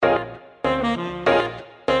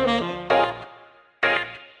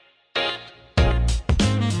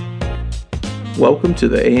Welcome to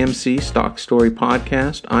the AMC Stock Story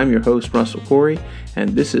Podcast. I'm your host, Russell Corey, and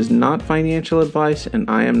this is not financial advice, and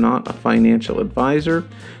I am not a financial advisor.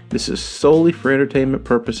 This is solely for entertainment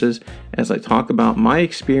purposes as I talk about my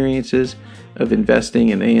experiences of investing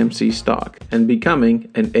in AMC stock and becoming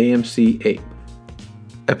an AMC ape.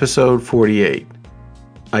 Episode 48,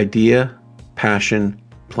 Idea, Passion,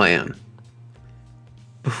 Plan.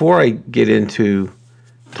 Before I get into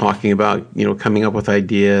talking about, coming up with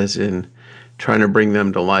ideas and trying to bring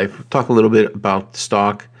them to life, talk a little bit about the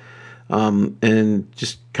stock and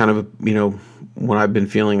just kind of, what I've been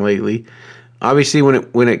feeling lately. Obviously, when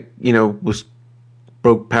it was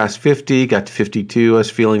broke past 50, got to 52, I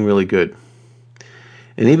was feeling really good.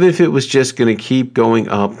 And even if it was just going to keep going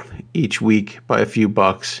up each week by a few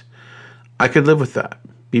bucks, I could live with that.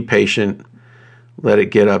 Be patient, let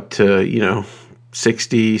it get up to,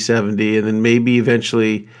 60, 70, and then maybe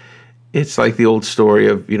eventually it's like the old story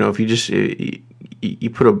of, if you just, you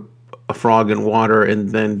put a frog in water and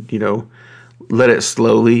then, let it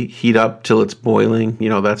slowly heat up till it's boiling.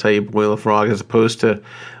 That's how you boil a frog, as opposed to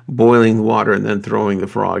boiling the water and then throwing the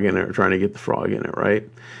frog in it or trying to get the frog in it, right?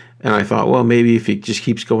 And I thought, well, maybe if it just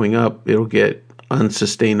keeps going up, it'll get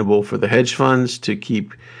unsustainable for the hedge funds to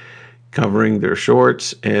keep covering their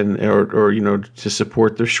shorts and or to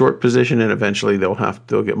support their short position, and eventually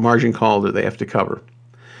they'll get margin called or they have to cover.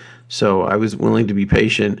 So I was willing to be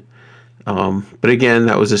patient, but again,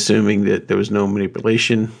 that was assuming that there was no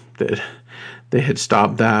manipulation, that they had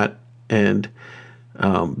stopped that, and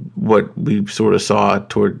what we sort of saw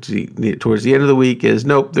towards the end of the week is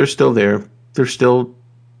nope, they're still there, they're still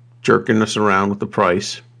jerking us around with the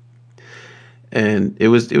price, and it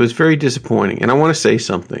was very disappointing. And I want to say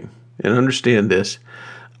something. And understand this,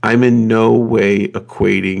 I'm in no way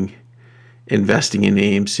equating investing in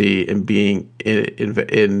AMC and being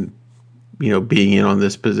being in on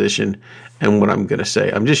this position and what I'm going to say.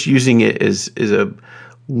 I'm just using it as a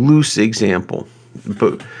loose example.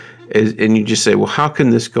 And you just say, well, how can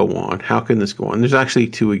this go on? How can this go on? There's actually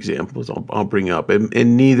two examples I'll bring up,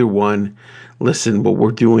 and neither one. Listen, what we're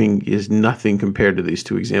doing is nothing compared to these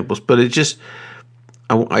two examples, but it just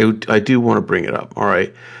I do want to bring it up. All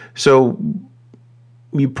right. So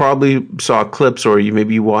you probably saw clips, or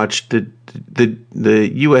maybe watched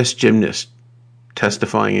the U.S. gymnast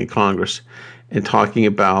testifying in Congress and talking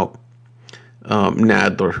about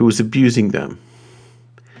Nadler, who was abusing them,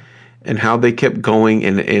 and how they kept going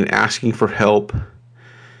and asking for help,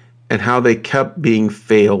 and how they kept being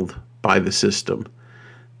failed by the system.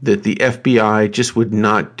 That the FBI just would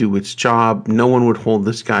not do its job. No one would hold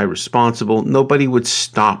this guy responsible. Nobody would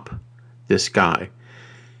stop this guy.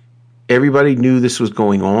 Everybody knew this was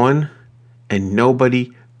going on, and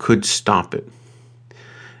nobody could stop it.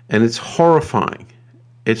 And it's horrifying.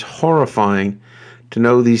 It's horrifying to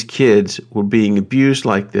know these kids were being abused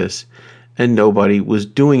like this, and nobody was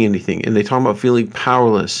doing anything. And they talk about feeling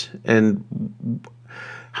powerless, and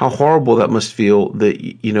how horrible that must feel that,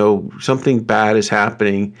 something bad is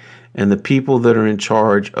happening and the people that are in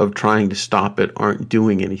charge of trying to stop it aren't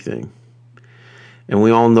doing anything. And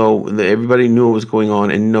we all know that everybody knew what was going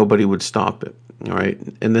on and nobody would stop it. All right.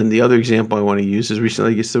 And then the other example I want to use is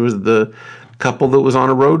recently, I guess there was the couple that was on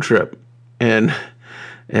a road trip, and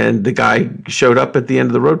the guy showed up at the end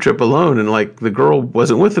of the road trip alone, and the girl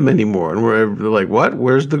wasn't with him anymore. And they're like, what?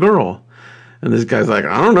 Where's the girl? And this guy's like,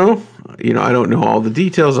 I don't know. I don't know all the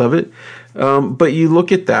details of it. But you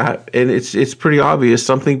look at that, and it's pretty obvious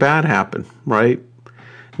something bad happened, right?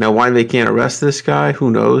 Now, why they can't arrest this guy, who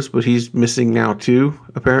knows? But he's missing now too,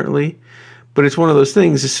 apparently. But it's one of those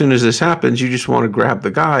things, as soon as this happens, you just want to grab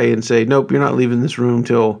the guy and say, nope, you're not leaving this room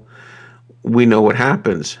till we know what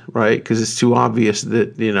happens, right? Because it's too obvious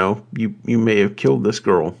that, you may have killed this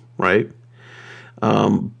girl, right?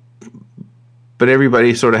 But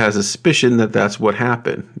everybody sort of has a suspicion that that's what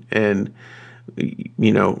happened. And,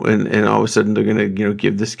 and all of a sudden they're going to,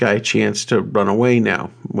 give this guy a chance to run away now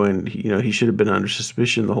when, he should have been under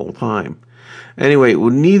suspicion the whole time. Anyway, well,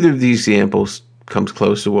 neither of these examples comes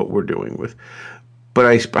close to what we're doing with.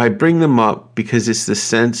 But I bring them up because it's the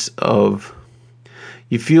sense of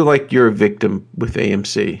you feel like you're a victim with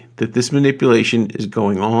AMC, that this manipulation is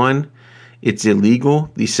going on. It's illegal.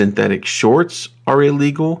 These synthetic shorts are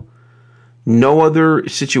illegal. No other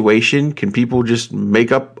situation can people just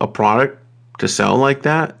make up a product to sell like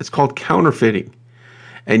that. It's called counterfeiting.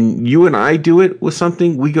 And you and I do it with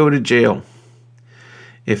something, we go to jail.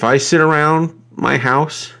 If I sit around my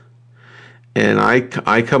house and I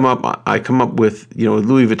come up with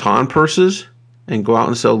Louis Vuitton purses and go out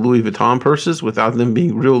and sell Louis Vuitton purses without them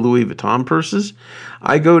being real Louis Vuitton purses,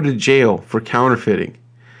 I go to jail for counterfeiting.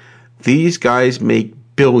 These guys make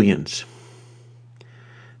billions.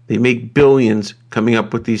 They make billions coming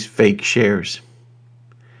up with these fake shares.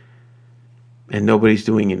 And nobody's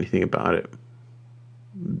doing anything about it.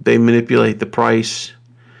 They manipulate the price.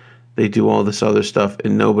 They do all this other stuff,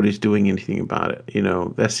 and nobody's doing anything about it.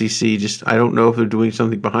 The SEC I don't know if they're doing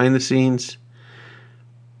something behind the scenes,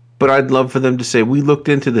 but I'd love for them to say, we looked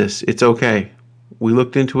into this. It's okay. We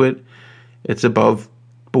looked into it. It's above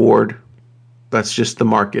board. That's just the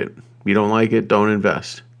market. You don't like it, don't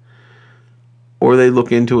invest. Or they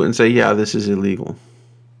look into it and say, yeah, this is illegal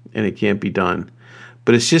and it can't be done.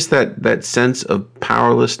 But it's just that sense of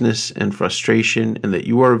powerlessness and frustration, and that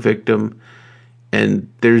you are a victim,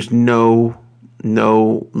 and there's no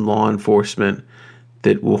law enforcement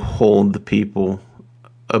that will hold the people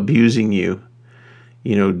abusing you,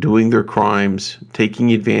 doing their crimes,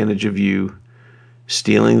 taking advantage of you,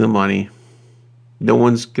 stealing the money. No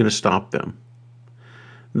one's going to stop them.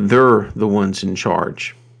 They're the ones in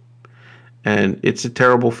charge. And it's a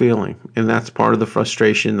terrible feeling. And that's part of the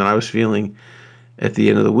frustration that I was feeling at the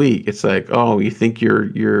end of the week. It's like, oh, you think you're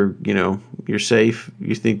safe.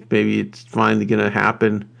 You think maybe it's finally going to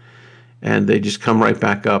happen. And they just come right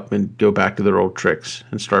back up and go back to their old tricks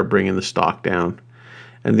and start bringing the stock down.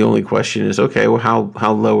 And the only question is, okay, well,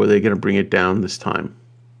 how low are they going to bring it down this time?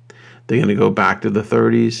 They're going to go back to the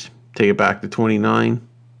 30s, take it back to 29.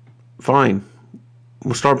 Fine.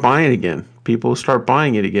 We'll start buying again. People will start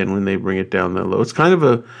buying it again when they bring it down that low. It's kind of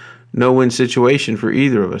a no-win situation for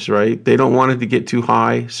either of us, right? They don't want it to get too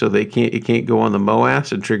high, so it can't go on the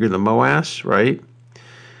MOAS and trigger the MOAS, right?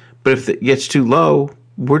 But if it gets too low,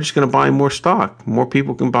 we're just going to buy more stock. More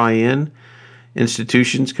people can buy in.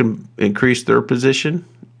 Institutions can increase their position,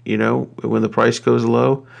 when the price goes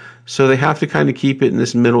low. So they have to kind of keep it in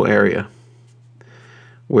this middle area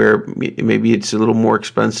where maybe it's a little more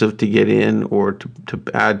expensive to get in or to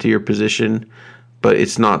add to your position, but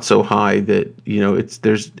it's not so high that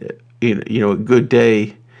there's a good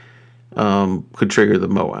day could trigger the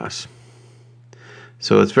MOAS.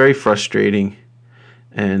 So it's very frustrating,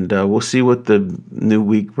 and we'll see what the new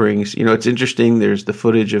week brings. It's interesting. There's the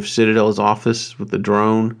footage of Citadel's office with the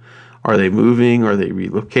drone. Are they moving? Are they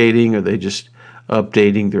relocating? Are they just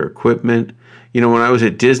updating their equipment? When I was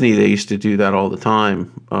at Disney, they used to do that all the time.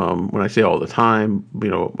 When I say all the time,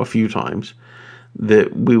 a few times,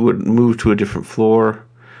 that we would move to a different floor,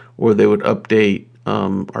 or they would update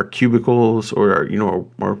our cubicles or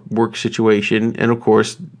our work situation. And of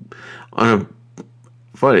course,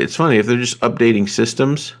 it's funny if they're just updating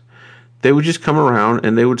systems, they would just come around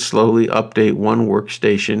and they would slowly update one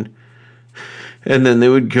workstation, and then they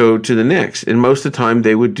would go to the next. And most of the time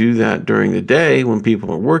they would do that during the day when people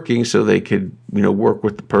are working, so they could, work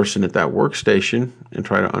with the person at that workstation and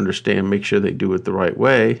try to understand, make sure they do it the right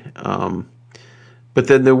way. But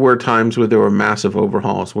then there were times where there were massive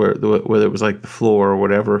overhauls where it was like the floor or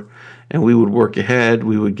whatever, and we would work ahead.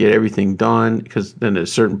 We would get everything done, because then at a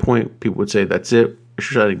certain point, people would say, that's it, we're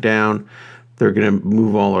shutting down. They're going to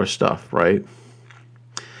move all our stuff, right?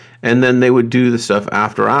 And then they would do the stuff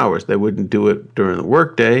after hours. They wouldn't do it during the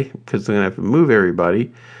workday because they're going to have to move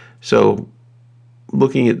everybody. So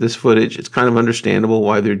looking at this footage, it's kind of understandable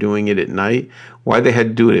why they're doing it at night. Why they had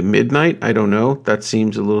to do it at midnight, I don't know. That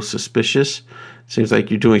seems a little suspicious. Seems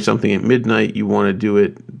like you're doing something at midnight. You want to do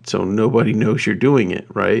it so nobody knows you're doing it,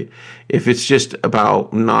 right? If it's just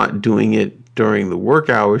about not doing it during the work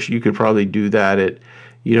hours, you could probably do that at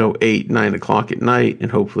 8, 9 o'clock at night,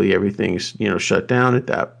 and hopefully everything's shut down at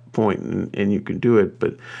that point, and you can do it.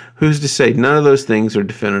 But who's to say? None of those things are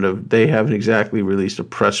definitive. They haven't exactly released a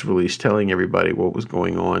press release telling everybody what was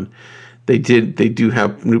going on. They do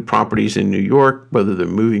have new properties in New York, whether they're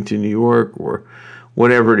moving to New York or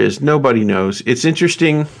whatever it is, nobody knows. It's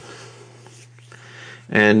interesting,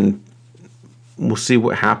 and we'll see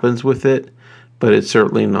what happens with it, but it's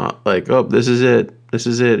certainly not like, oh, this is it,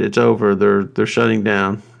 it's over, they're shutting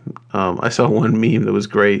down. I saw one meme that was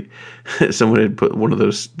great. Someone had put one of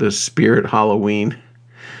the Spirit Halloween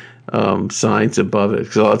signs above it,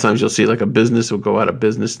 because a lot of times you'll see like a business will go out of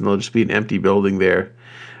business and there'll just be an empty building there,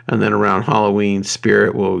 and then around Halloween,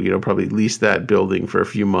 Spirit will probably lease that building for a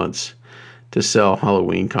few months to sell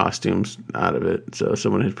Halloween costumes out of it. So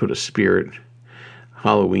someone had put a Spirit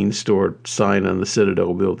Halloween store sign on the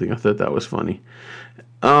Citadel building. I thought that was funny.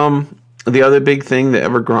 The other big thing, the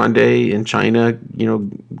Evergrande in China,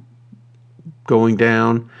 going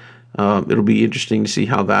down. It'll be interesting to see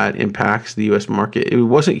how that impacts the U.S. market. It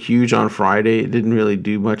wasn't huge on Friday. It didn't really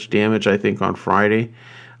do much damage, I think, on Friday.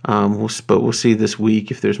 But we'll see this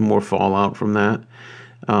week if there's more fallout from that.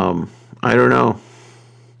 I don't know.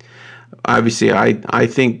 Obviously, I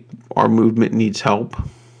think our movement needs help.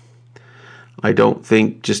 I don't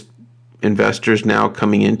think just investors now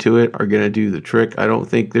coming into it are going to do the trick. I don't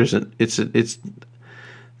think there's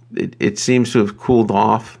it seems to have cooled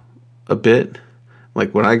off a bit.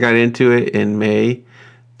 Like when I got into it in May,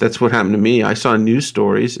 that's what happened to me. I saw news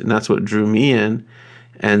stories, and that's what drew me in.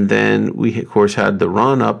 And then we, of course, had the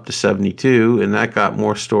run up to 72, and that got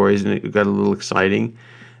more stories, and it got a little exciting.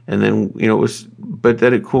 And then, but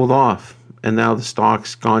then it cooled off, and now the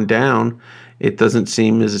stock's gone down. It doesn't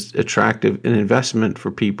seem as attractive an investment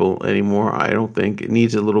for people anymore. I don't think it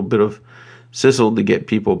needs a little bit of sizzle to get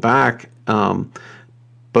people back.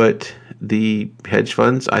 But the hedge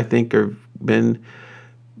funds, I think, have been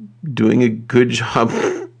doing a good job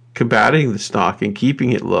combating the stock and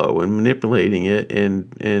keeping it low and manipulating it,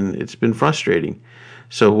 and it's been frustrating.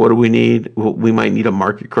 So what do we need? Well, we might need a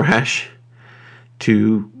market crash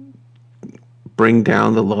to bring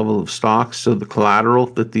down the level of stocks, so the collateral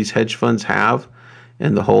that these hedge funds have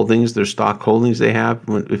and the holdings, their stock holdings they have,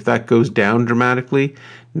 if that goes down dramatically,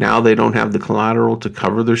 now they don't have the collateral to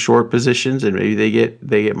cover their short positions, and maybe they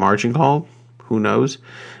get margin called. Who knows?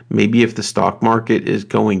 Maybe if the stock market is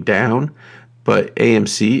going down, but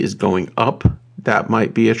AMC is going up, that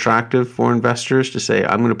might be attractive for investors to say,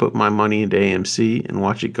 I'm going to put my money into AMC and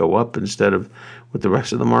watch it go up instead of with the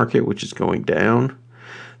rest of the market, which is going down.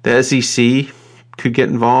 The SEC could get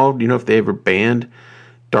involved, if they ever banned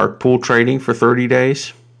dark pool trading for 30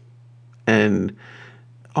 days, and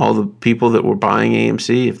all the people that were buying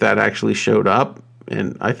AMC, if that actually showed up,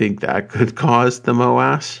 and I think that could cause the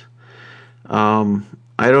MOAS.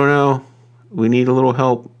 I don't know. We need a little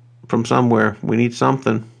help from somewhere. We need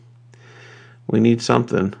something.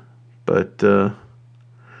 But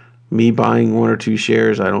me buying 1 or 2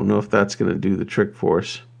 shares, I don't know if that's going to do the trick for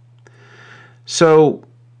us. So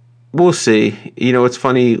we'll see. It's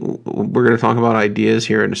funny. We're going to talk about ideas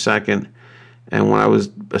here in a second. And when I was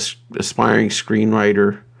aspiring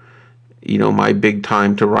screenwriter, my big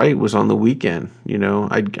time to write was on the weekend.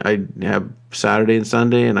 I'd have Saturday and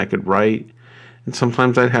Sunday, and I could write. And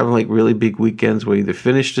sometimes I'd have like really big weekends where I either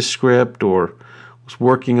finished a script or was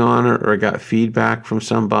working on it, or I got feedback from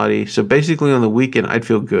somebody. So basically on the weekend, I'd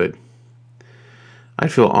feel good.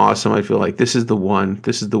 I'd feel awesome. I'd feel like this is the one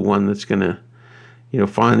that's going to,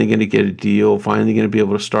 finally going to get a deal, finally going to be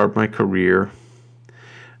able to start my career.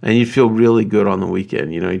 And you'd feel really good on the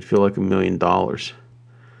weekend. You'd feel like $1 million.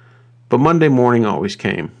 But Monday morning always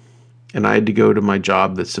came, and I had to go to my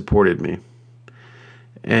job that supported me.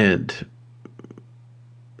 And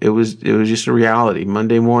it was just a reality.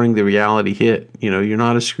 Monday morning, the reality hit. You're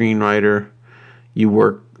not a screenwriter. You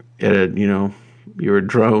work at you're a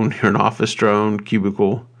drone. You're an office drone,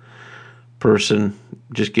 cubicle person.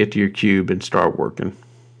 Just get to your cube and start working.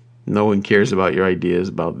 No one cares about your ideas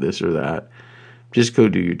about this or that. Just go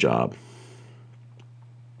do your job.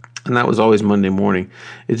 And that was always Monday morning.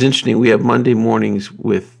 It's interesting. We have Monday mornings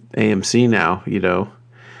with AMC now,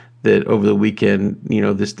 that over the weekend,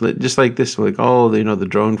 this just like this, like, the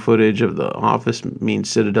drone footage of the office means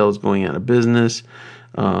Citadel is going out of business.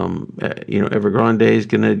 Evergrande is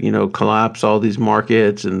going to, collapse all these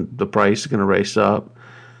markets, and the price is going to race up.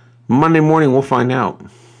 Monday morning, we'll find out.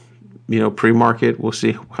 Pre-market, we'll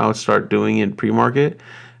see how it start doing in pre-market,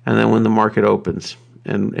 and then when the market opens,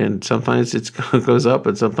 and sometimes it goes up,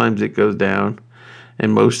 and sometimes it goes down,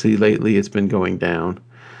 and mostly lately it's been going down.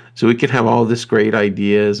 So we could have all this great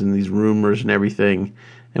ideas and these rumors and everything,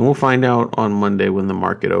 and we'll find out on Monday when the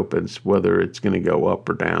market opens whether it's going to go up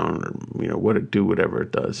or down, or whatever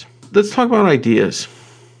it does. Let's talk about ideas.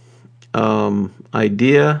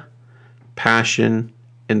 Idea, passion,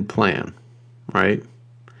 and plan. Right?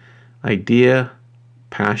 Idea,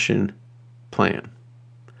 passion, plan.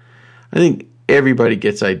 I think everybody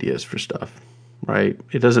gets ideas for stuff. Right?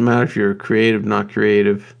 It doesn't matter if you're creative, not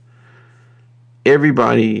creative.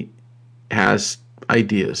 Everybody has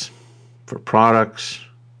ideas for products,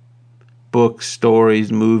 books,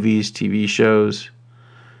 stories, movies, TV shows.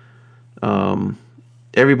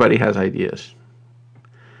 Everybody has ideas.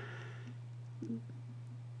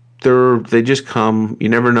 They just come. You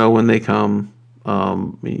never know when they come.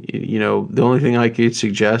 The only thing I could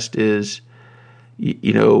suggest is,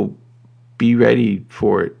 be ready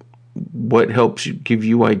for it. What helps you give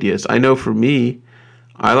you ideas? I know for me,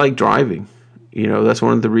 I like driving. That's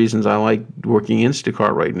one of the reasons I like working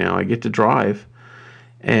Instacart right now. I get to drive,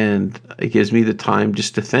 and it gives me the time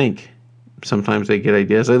just to think. Sometimes I get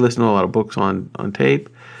ideas. I listen to a lot of books on tape.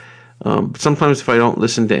 Sometimes if I don't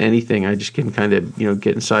listen to anything, I just can kind of,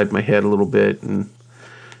 get inside my head a little bit and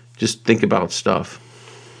just think about stuff.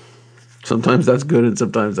 Sometimes that's good and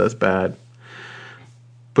sometimes that's bad.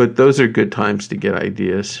 But those are good times to get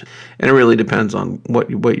ideas. And it really depends on what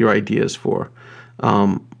your idea is for.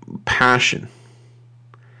 Passion.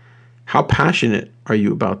 How passionate are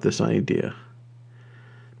you about this idea?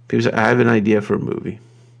 Because I have an idea for a movie.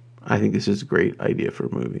 I think this is a great idea for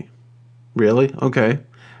a movie. Really? Okay.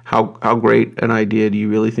 How great an idea do you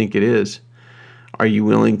really think it is? Are you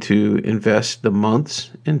willing to invest the months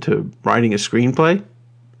into writing a screenplay?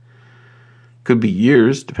 Could be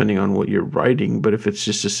years, depending on what you're writing, but if it's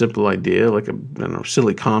just a simple idea, like a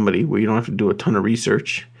silly comedy where you don't have to do a ton of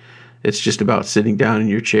research, it's just about sitting down in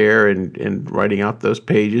your chair and writing out those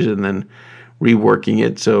pages and then reworking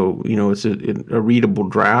it so, it's a readable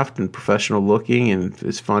draft and professional looking and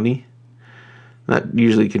it's funny. That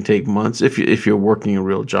usually can take months if you're working a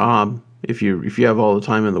real job. If you have all the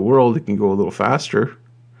time in the world, it can go a little faster.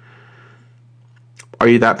 Are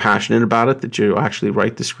you that passionate about it that you actually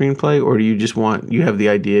write the screenplay, or do you just you have the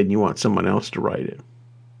idea and you want someone else to write it,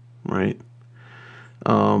 right?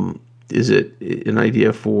 Is it an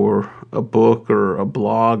idea for a book or a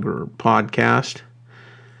blog or a podcast,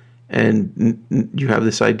 and you have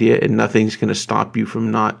this idea and nothing's going to stop you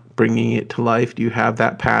from not bringing it to life? Do you have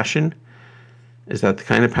that passion? Is that the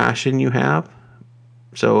kind of passion you have?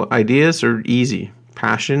 So ideas are easy.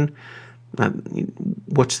 Passion,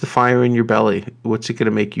 what's the fire in your belly? What's it going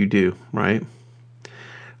to make you do, right?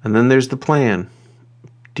 And then there's the plan.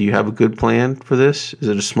 Do you have a good plan for this? Is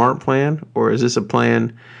it a smart plan? Or is this a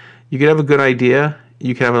plan? You could have a good idea.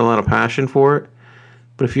 You could have a lot of passion for it.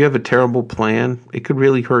 But if you have a terrible plan, it could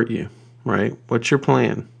really hurt you, right? What's your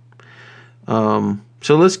plan? So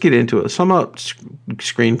let's get into it. Some about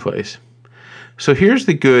screenplays. So here's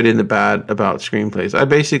the good and the bad about screenplays. I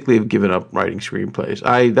basically have given up writing screenplays.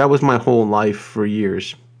 That was my whole life for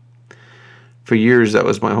years. For years, that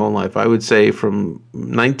was my whole life. I would say from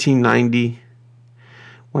 1990,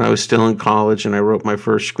 when I was still in college and I wrote my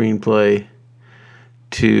first screenplay,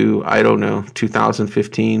 to,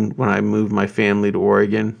 2015, when I moved my family to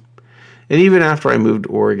Oregon. And even after I moved to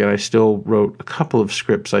Oregon, I still wrote a couple of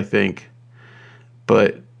scripts, I think.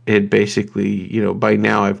 But it basically, by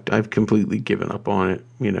now I've completely given up on it.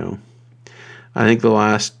 I think the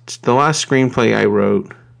last screenplay I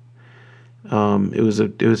wrote,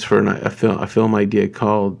 it was for a film idea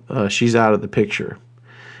called "She's Out of the Picture,"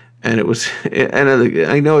 and it was. And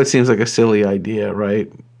I know it seems like a silly idea,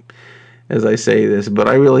 right? As I say this, but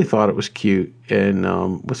I really thought it was cute and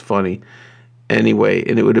was funny. Anyway,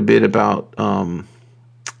 and it would have been about.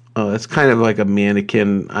 It's kind of like a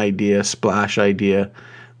mannequin idea, splash idea,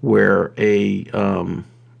 where there's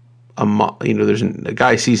a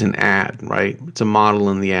guy sees an ad, right? It's a model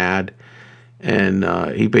in the ad, and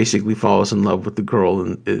he basically falls in love with the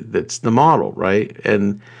girl that's the model, right?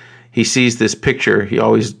 And he sees this picture. He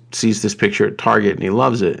always sees this picture at Target, and he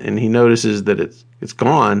loves it. And he notices that it's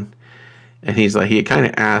gone, and he's like, he kind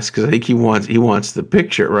of asks because I think he wants the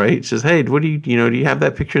picture, right? He says, "Hey, what do you have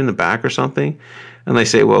that picture in the back or something?" And they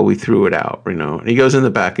say, "Well, we threw it out, And he goes in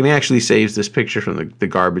the back and he actually saves this picture from the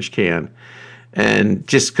garbage can. And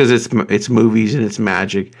just because it's movies and it's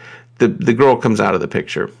magic, the girl comes out of the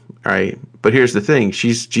picture, right? But here's the thing: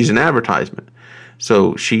 she's an advertisement,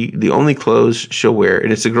 so the only clothes she'll wear,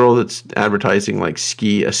 and it's a girl that's advertising like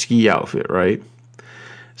a ski outfit, right?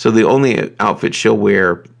 So the only outfit she'll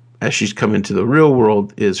wear as she's come into the real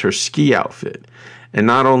world is her ski outfit. And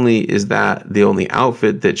not only is that the only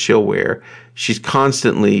outfit that she'll wear, she's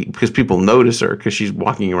constantly, because people notice her because she's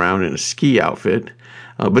walking around in a ski outfit,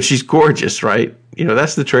 but she's gorgeous, right?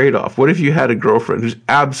 That's the trade-off. What if you had a girlfriend who's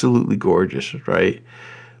absolutely gorgeous, right?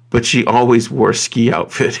 But she always wore a ski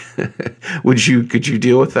outfit. Could you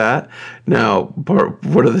deal with that? Now,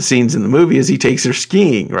 one of the scenes in the movie is he takes her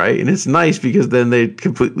skiing, right? And it's nice because then they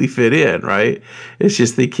completely fit in, right? It's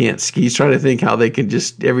just they can't ski. He's trying to think how they can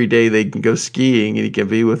just, every day they can go skiing and he can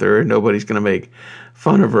be with her and nobody's going to make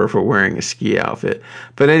fun of her for wearing a ski outfit.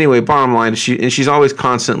 But anyway, bottom line, she's always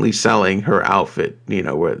constantly selling her outfit,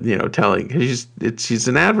 telling, she's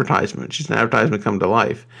an advertisement. She's an advertisement come to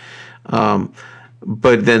life.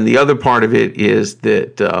 But then the other part of it is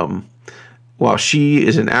that while she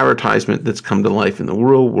is an advertisement that's come to life in the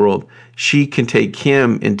real world, she can take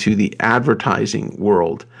him into the advertising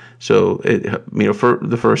world. So, for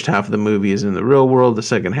the first half of the movie is in the real world, the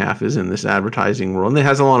second half is in this advertising world, and it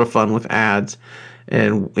has a lot of fun with ads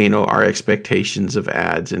and our expectations of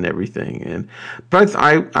ads and everything. But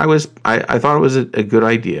I thought it was a good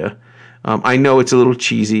idea. I know it's a little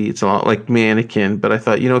cheesy, it's a lot like Mannequin, but I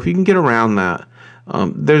thought if you can get around that.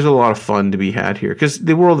 There's a lot of fun to be had here because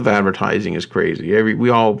the world of advertising is crazy. We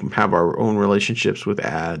all have our own relationships with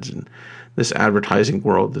ads and this advertising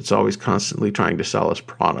world that's always constantly trying to sell us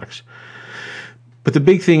products. But the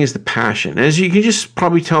big thing is the passion. As you can just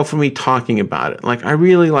probably tell from me talking about it, like I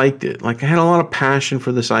really liked it. Like I had a lot of passion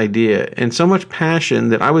for this idea, and so much passion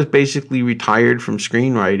that I was basically retired from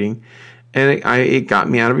screenwriting, and it got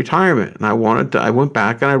me out of retirement. And I went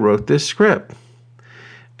back and I wrote this script.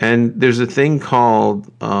 And there's a thing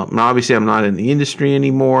called, obviously I'm not in the industry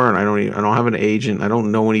anymore, and I don't have an agent. I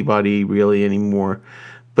don't know anybody really anymore.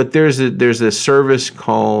 But there's a service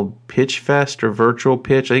called Pitch Fest or Virtual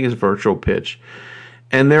Pitch. I think it's Virtual Pitch.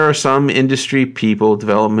 And there are some industry people,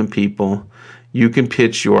 development people, you can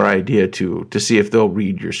pitch your idea to see if they'll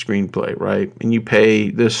read your screenplay, right? And you pay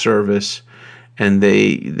this service, and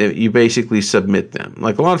you basically submit them.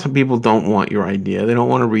 Like a lot of people don't want your idea. They don't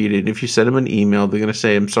want to read it. If you send them an email, they're going to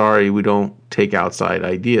say, I'm sorry, we don't take outside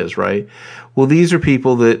ideas, right? Well, these are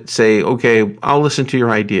people that say, okay, I'll listen to your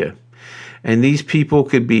idea. And these people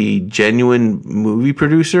could be genuine movie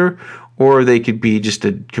producer, or they could be just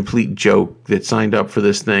a complete joke that signed up for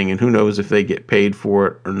this thing, and who knows if they get paid for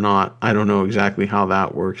it or not. I don't know exactly how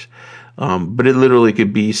that works. But it literally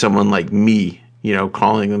could be someone like me,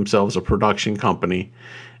 calling themselves a production company,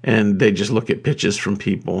 and they just look at pitches from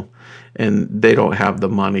people, and they don't have the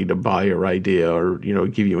money to buy your idea or,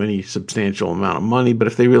 give you any substantial amount of money. But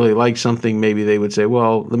if they really like something, maybe they would say,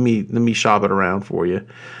 well, let me shop it around for you.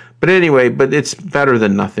 But anyway, it's better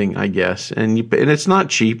than nothing, I guess. And it's not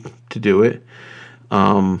cheap to do it.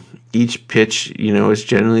 Each pitch, is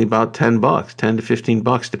generally about $10, $10 to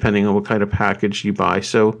 $15, depending on what kind of package you buy.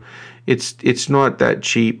 So it's not that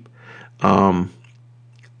cheap.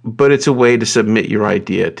 But it's a way to submit your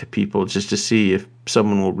idea to people just to see if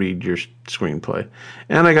someone will read your screenplay.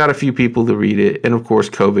 And I got a few people to read it. And of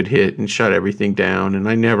course, COVID hit and shut everything down. And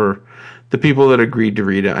the people that agreed to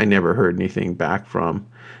read it, I never heard anything back from.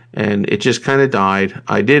 And it just kind of died.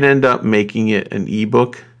 I did end up making it an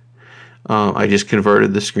ebook. I just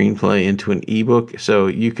converted the screenplay into an ebook. So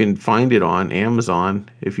you can find it on Amazon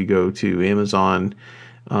if you go to Amazon.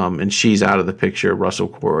 And she's out of the picture, Russell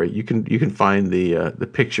Corey. You can find the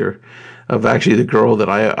picture of actually the girl that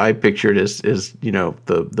I pictured as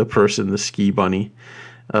the person, the ski bunny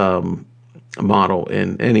model.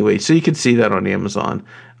 And anyway, so you can see that on Amazon.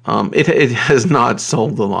 It has not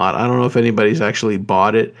sold a lot. I don't know if anybody's actually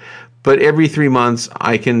bought it, but every 3 months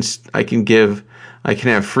I can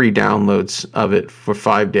have free downloads of it for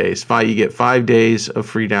 5 days. You get 5 days of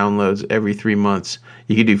free downloads every 3 months.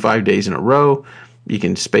 You can do 5 days in a row. You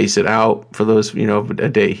can space it out for those, a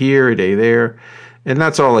day here, a day there. And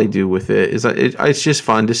that's all I do with it. It's just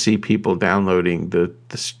fun to see people downloading the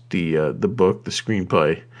book, the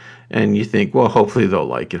screenplay. And you think, well, hopefully they'll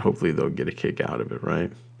like it. Hopefully they'll get a kick out of it,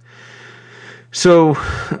 right? So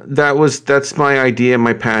that's my idea,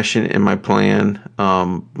 my passion, and my plan.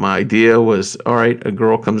 My idea was, all right, a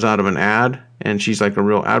girl comes out of an ad, and she's like a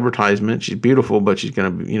real advertisement. She's beautiful, but she's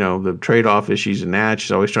going to, the trade-off is she's an ad.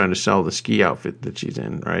 She's always trying to sell the ski outfit that she's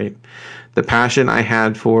in, right? The passion I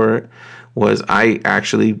had for it was I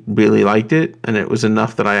actually really liked it, and it was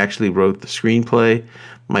enough that I actually wrote the screenplay.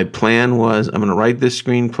 My plan was I'm going to write this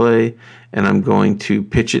screenplay, and I'm going to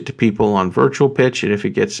pitch it to people on Virtual Pitch, and if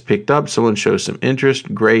it gets picked up, someone shows some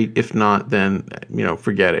interest, great. If not, then,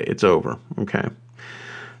 forget it. It's over, okay?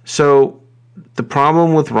 So the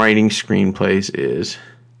problem with writing screenplays is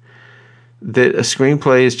that a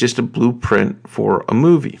screenplay is just a blueprint for a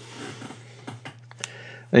movie.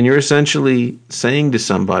 And you're essentially saying to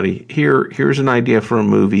somebody, here's an idea for a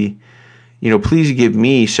movie. Please give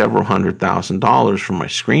me several $100,000 for my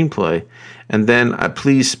screenplay. And then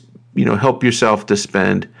please, help yourself to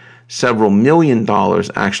spend several $1 million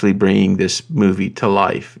actually bringing this movie to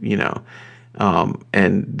life,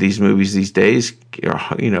 And these movies these days,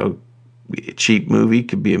 a cheap movie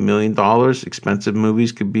could be $1 million. Expensive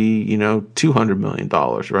movies could be, $200 million,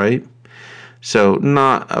 right? So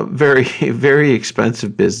not a very, very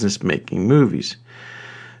expensive business making movies.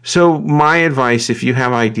 So my advice, if you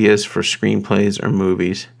have ideas for screenplays or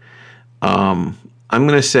movies, I'm going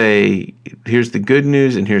to say, here's the good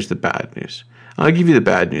news and here's the bad news. I'll give you the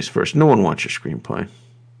bad news first. No one wants your screenplay.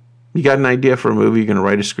 You got an idea for a movie, you're going to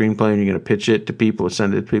write a screenplay and you're going to pitch it to people or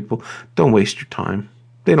send it to people. Don't waste your time.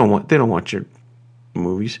 They don't want your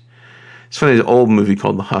movies. It's funny, there's an old movie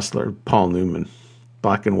called The Hustler, Paul Newman,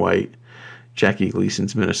 black and white. Jackie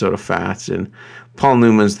Gleason's Minnesota Fats, and Paul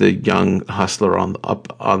Newman's the young hustler on the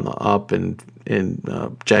up, and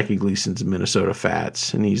Jackie Gleason's Minnesota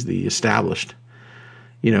Fats, and he's the established,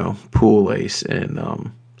 pool ace, and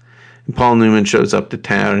Paul Newman shows up to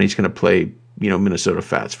town, and he's going to play, Minnesota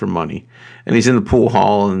Fats for money, and he's in the pool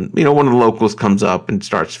hall, and one of the locals comes up and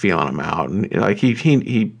starts feeling him out, and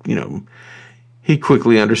he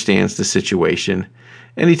quickly understands the situation.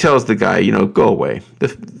 And he tells the guy, go away. The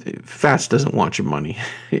Fats doesn't want your money,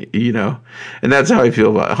 And that's how I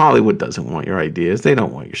feel about it. Hollywood doesn't want your ideas. They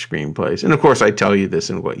don't want your screenplays. And of course, I tell you this,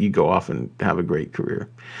 and you go off and have a great career.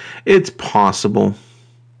 It's possible,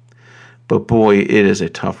 but boy, it is a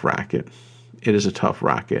tough racket. It is a tough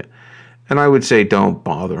racket. And I would say don't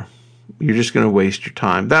bother. You're just going to waste your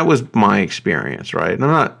time. That was my experience, right? And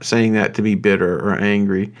I'm not saying that to be bitter or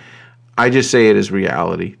angry. I just say it as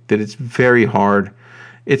reality, that it's very hard.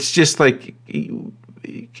 It's just like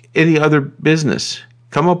any other business.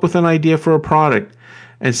 Come up with an idea for a product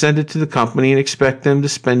and send it to the company and expect them to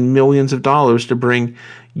spend millions of dollars to bring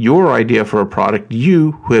your idea for a product,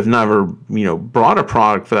 you who have never, brought a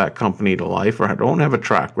product for that company to life or don't have a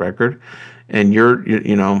track record, and your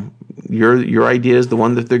idea is the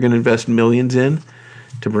one that they're going to invest millions in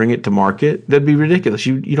to bring it to market. That'd be ridiculous.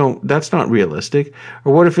 You don't. That's not realistic.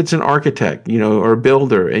 Or what if it's an architect, or a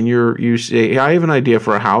builder, and you say, hey, I have an idea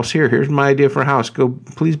for a house here. Here's my idea for a house. Go,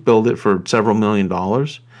 please build it for several $1 million.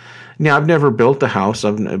 Now, I've never built a house,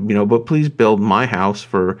 but please build my house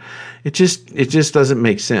for. It just doesn't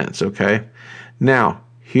make sense. Okay. Now,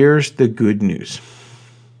 here's the good news.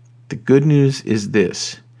 The good news is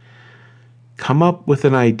this: come up with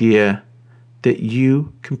an idea that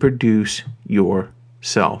you can produce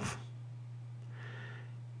yourself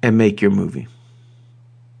and make your movie.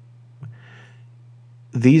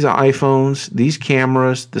 These iPhones, these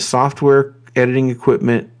cameras, the software editing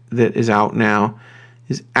equipment that is out now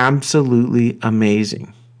is absolutely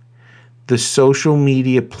amazing. The social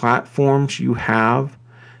media platforms you have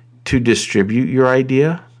to distribute your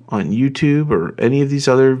idea on YouTube or any of these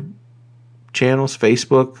other channels,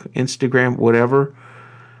 Facebook, Instagram, whatever,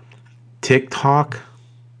 TikTok,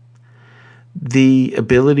 the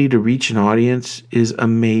ability to reach an audience is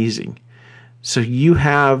amazing. So you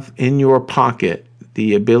have in your pocket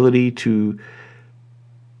the ability to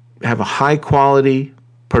have a high quality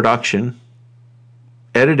production,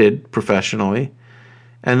 edited professionally,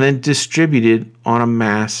 and then distributed on a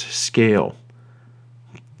mass scale.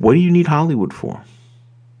 What do you need Hollywood for?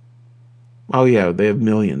 Oh yeah, they have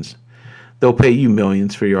millions. They'll pay you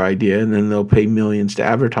millions for your idea, and then they'll pay millions to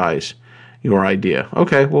advertise your idea.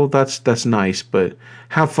 Okay, well, that's nice, but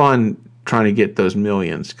have fun trying to get those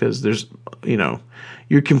millions, because there's,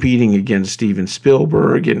 you're competing against Steven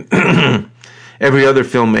Spielberg and every other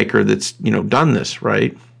filmmaker that's, done this,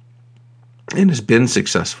 right? And has been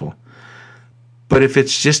successful. But if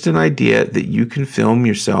it's just an idea that you can film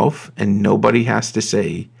yourself and nobody has to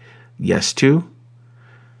say yes to,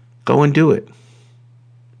 go and do it.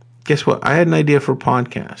 Guess what? I had an idea for a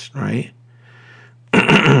podcast, right?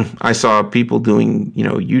 I saw people doing,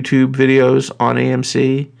 YouTube videos on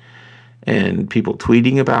AMC and people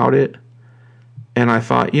tweeting about it. And I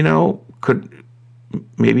thought,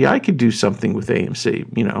 maybe I could do something with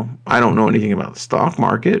AMC. I don't know anything about the stock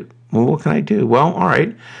market. Well, what can I do? Well, all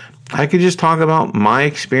right. I could just talk about my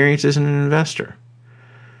experience as an investor.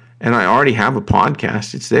 And I already have a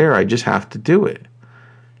podcast. It's there. I just have to do it.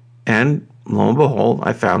 And lo and behold,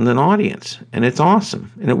 I found an audience. And it's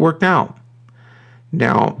awesome. And it worked out.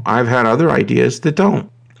 Now, I've had other ideas that don't.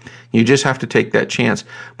 You just have to take that chance.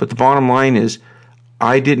 But the bottom line is,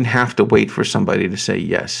 I didn't have to wait for somebody to say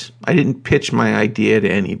yes. I didn't pitch my idea to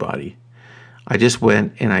anybody. I just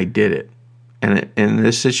went and I did it. And in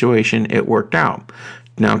this situation, it worked out.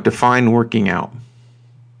 Now, define working out.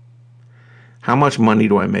 How much money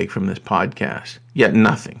do I make from this podcast? Yet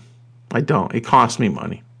nothing. I don't. It costs me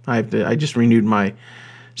money. I just renewed my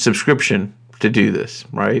subscription to do this,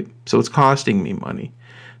 right? So it's costing me money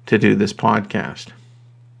to do this podcast.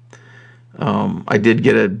 I did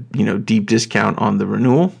get a deep discount on the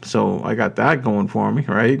renewal, so I got that going for me,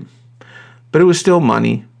 right? But it was still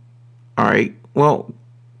money. All right. Well,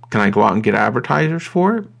 can I go out and get advertisers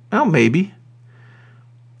for it? Well, maybe.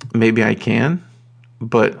 Maybe I can,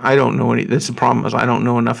 but I don't know any. That's the problem, is I don't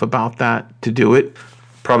know enough about that to do it.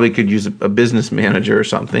 Probably could use a business manager or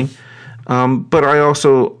something. But I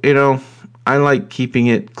also, I like keeping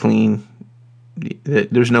it clean.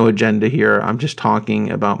 There's no agenda here. I'm just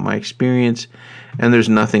talking about my experience, and there's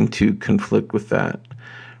nothing to conflict with that.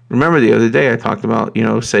 Remember the other day I talked about,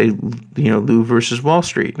 Lou versus Wall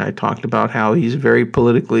Street, and I talked about how he's very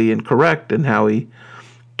politically incorrect and how he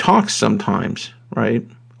talks sometimes, right?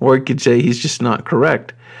 Or you could say he's just not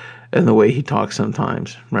correct in the way he talks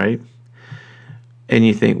sometimes, right? And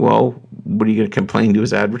you think, well, what are you going to complain to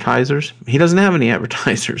his advertisers? He doesn't have any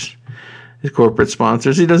advertisers. His corporate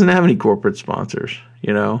sponsors, he doesn't have any corporate sponsors,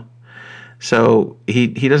 So he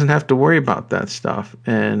doesn't have to worry about that stuff.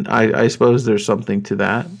 And I suppose there's something to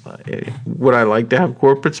that. Would I like to have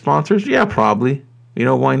corporate sponsors? Yeah, probably.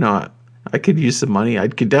 Why not? I could use some money. I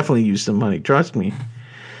could definitely use some money. Trust me.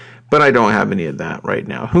 But I don't have any of that right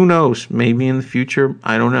now. Who knows? Maybe in the future.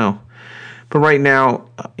 I don't know. But right now,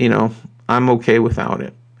 I'm okay without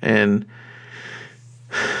it.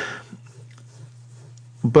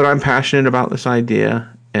 But I'm passionate about this idea,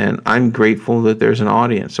 and I'm grateful that there's an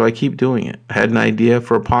audience. So I keep doing it. I had an idea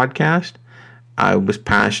for a podcast. I was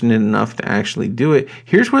passionate enough to actually do it.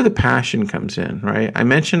 Here's where the passion comes in, right? I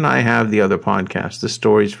mentioned I have the other podcast, the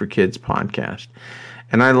Stories for Kids podcast.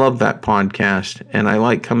 And I love that podcast, and I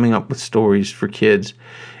like coming up with stories for kids.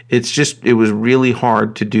 It was really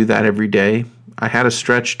hard to do that every day. I had a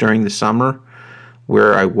stretch during the summer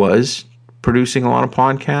where I was producing a lot of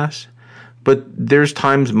podcasts, but there's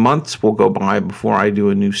times months will go by before I do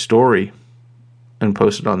a new story and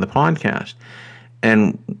post it on the podcast.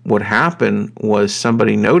 And what happened was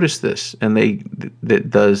somebody noticed this, and that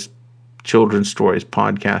does children's stories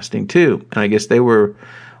podcasting too. And I guess they were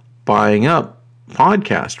buying up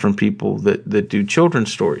podcasts from people that do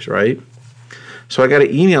children's stories, right? So I got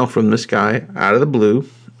an email from this guy out of the blue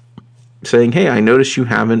saying, "Hey, I noticed you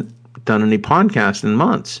haven't done any podcasts in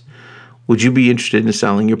months. Would you be interested in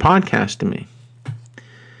selling your podcast to me?"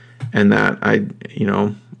 And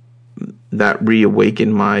that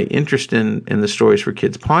reawakened my interest in the Stories for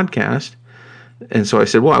Kids podcast. And so I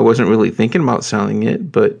said, "Well, I wasn't really thinking about selling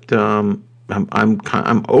it, but I'm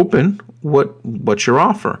open. What's your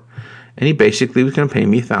offer?" And he basically was going to pay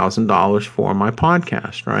me $1,000 for my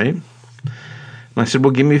podcast, right? And I said,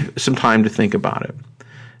 "Well, give me some time to think about it."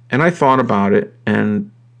 And I thought about it,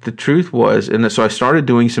 and the truth was, so I started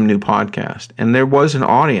doing some new podcasts, and there was an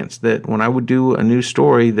audience that when I would do a new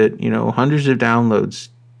story that, hundreds of downloads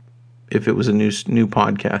if it was a new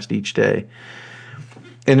podcast each day.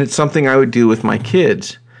 And it's something I would do with my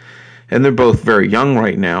kids. And they're both very young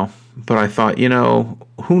right now, but I thought,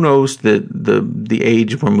 who knows the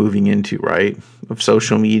age we're moving into, right? Of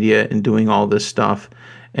social media and doing all this stuff,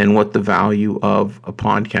 and what the value of a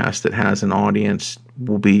podcast that has an audience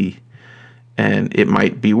will be. And it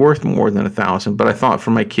might be worth more than $1,000. But I thought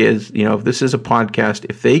for my kids, if this is a podcast,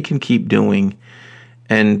 if they can keep doing,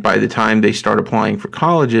 and by the time they start applying for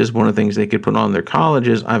colleges, one of the things they could put on their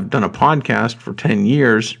colleges, I've done a podcast for 10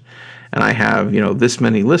 years, and I have, this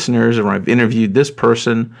many listeners, or I've interviewed this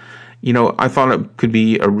person. I thought it could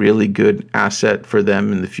be a really good asset for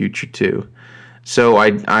them in the future too. So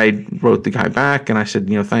I wrote the guy back, and I said,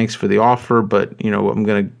 thanks for the offer, but, I'm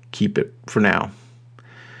going to keep it for now.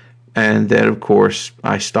 And then, of course,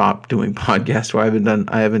 I stopped doing podcasts. So I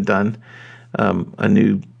haven't done a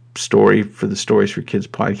new story for the Stories for Kids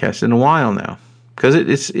podcast in a while now, because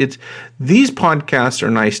it's these podcasts are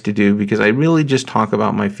nice to do because I really just talk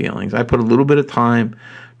about my feelings. I put a little bit of time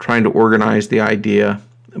trying to organize the idea,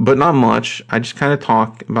 but not much. I just kind of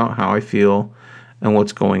talk about how I feel and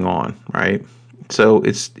what's going on, right? So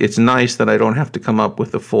it's nice that I don't have to come up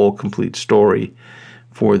with a full, complete story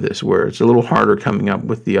for this, where it's a little harder coming up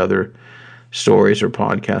with the other stories or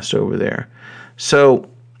podcasts over there. So,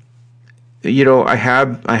 I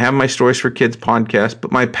have my Stories for Kids podcast,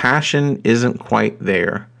 but my passion isn't quite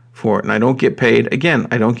there for it. And I don't get paid. Again,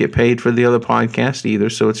 I don't get paid for the other podcast either.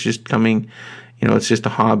 So it's just coming, it's just a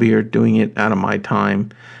hobby or doing it out of my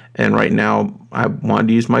time. And right now I wanted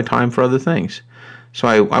to use my time for other things. So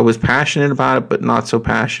I was passionate about it, but not so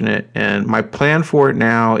passionate. And my plan for it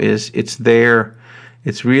now is it's there.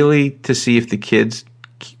 It's really to see if the kids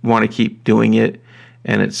want to keep doing it,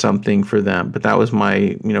 and it's something for them. But that was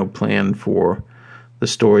my, plan for the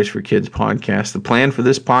Stories for Kids podcast. The plan for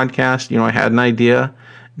this podcast, I had an idea,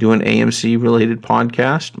 do an AMC related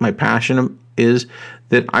podcast. My passion is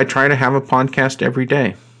that I try to have a podcast every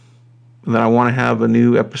day, that I want to have a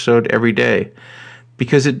new episode every day,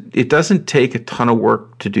 because it doesn't take a ton of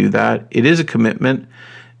work to do that. It is a commitment.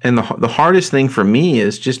 And the hardest thing for me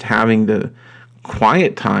is just having the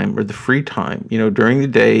quiet time or the free time. During the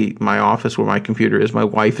day, my office where my computer is, my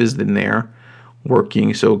wife is in there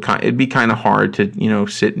working. So it'd be kind of hard to,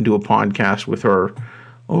 sit and do a podcast with her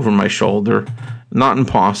over my shoulder. Not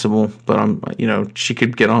impossible, but she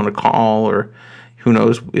could get on a call, or who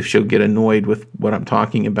knows if she'll get annoyed with what I'm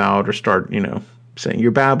talking about, or start, saying,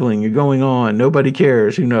 "You're babbling, you're going on, nobody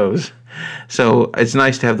cares," who knows. So it's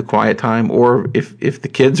nice to have the quiet time, or if the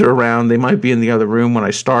kids are around, they might be in the other room when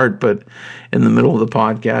I start, but in the middle of the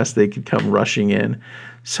podcast, they could come rushing in.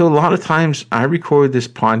 So a lot of times I record this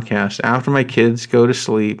podcast after my kids go to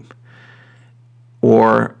sleep,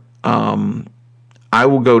 or I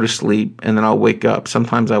will go to sleep and then I'll wake up.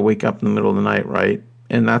 Sometimes I wake up in the middle of the night, right?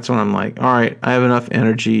 And that's when I'm like, all right, I have enough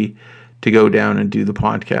energy to go down and do the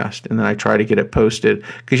podcast. And then I try to get it posted,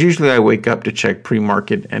 because usually I wake up to check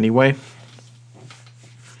pre-market anyway.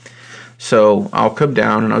 So I'll come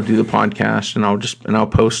down and I'll do the podcast, and I'll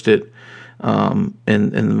post it in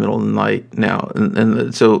the middle of the night now.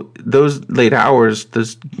 So those late hours,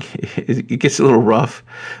 it gets a little rough.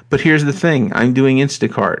 But here's the thing: I'm doing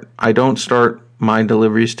Instacart. I don't start my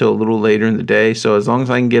deliveries till a little later in the day. So as long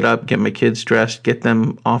as I can get up, get my kids dressed, get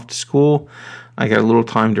them off to school, I got a little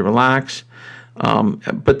time to relax.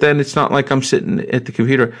 But then it's not like I'm sitting at the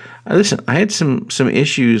computer. Listen, I had some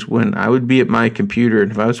issues when I would be at my computer,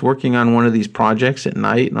 and if I was working on one of these projects at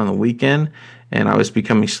night and on the weekend, and I was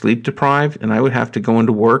becoming sleep deprived, and I would have to go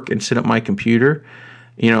into work and sit at my computer,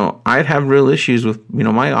 I'd have real issues with,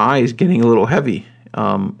 my eyes getting a little heavy.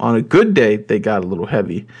 On a good day, they got a little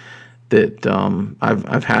heavy. That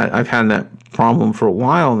I've had that problem for a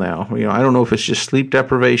while now. I don't know if it's just sleep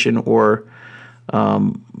deprivation or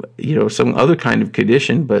some other kind of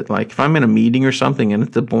condition, but like if I'm in a meeting or something and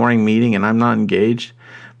it's a boring meeting and I'm not engaged,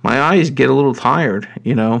 my eyes get a little tired,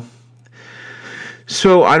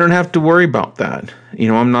 So I don't have to worry about that.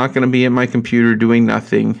 I'm not going to be at my computer doing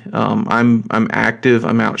nothing. I'm active.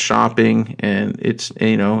 I'm out shopping, and it's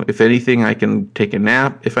if anything, I can take a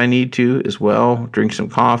nap if I need to as well. Drink some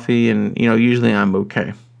coffee, and usually I'm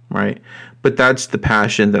okay, right? But that's the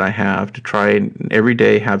passion that I have, to try and every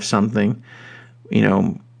day have something,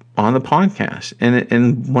 on the podcast.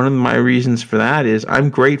 And one of my reasons for that is I'm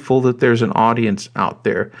grateful that there's an audience out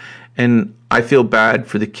there. And I feel bad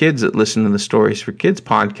for the kids that listen to the Stories for Kids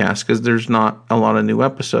podcast, because there's not a lot of new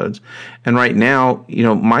episodes. And right now,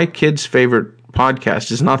 my kids' favorite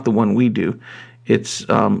podcast is not the one we do. It's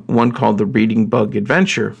one called The Reading Bug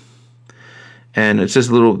Adventure. And it's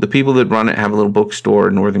the people that run it have a little bookstore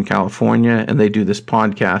in Northern California, and they do this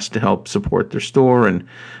podcast to help support their store. And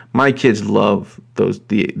my kids love the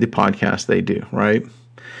podcasts they do, right?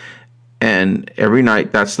 And every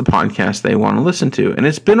night, that's the podcast they want to listen to. And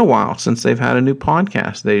it's been a while since they've had a new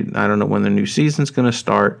podcast. I don't know when their new season's going to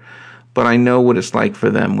start, but I know what it's like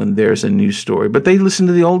for them when there's a new story. But they listen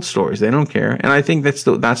to the old stories. They don't care. And I think that's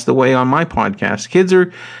the way on my podcast.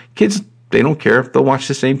 Kids, they don't care if they'll watch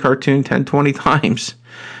the same cartoon 10, 20 times.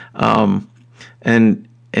 And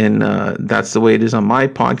that's the way it is on my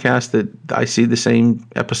podcast, that I see the same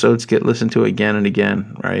episodes get listened to again and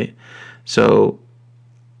again, right? So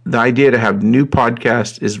the idea to have new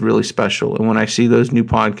podcasts is really special. And when I see those new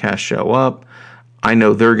podcasts show up, I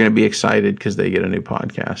know they're going to be excited because they get a new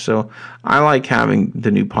podcast. So I like having the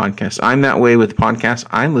new podcast. I'm that way with podcasts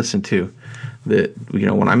I listen to. That,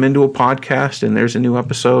 when I'm into a podcast and there's a new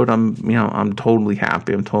episode, I'm totally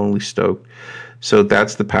happy. I'm totally stoked. So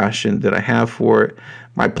that's the passion that I have for it.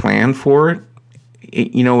 My plan for it,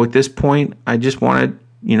 at this point, I just want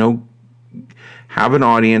to, have an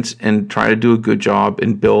audience and try to do a good job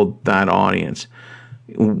and build that audience.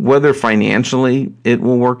 Whether financially it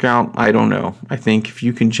will work out, I don't know. I think if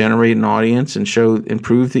you can generate an audience and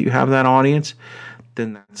prove that you have that audience,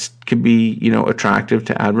 then that could be, attractive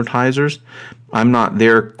to advertisers. I'm not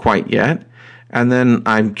there quite yet. And then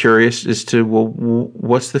I'm curious as to,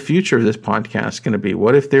 what's the future of this podcast going to be?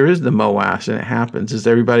 What if there is the MOAS and it happens? Is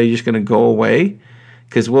everybody just going to go away?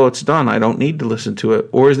 Because, it's done. I don't need to listen to it.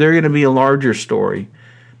 Or is there going to be a larger story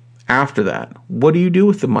after that? What do you do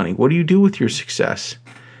with the money? What do you do with your success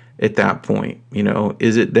at that point?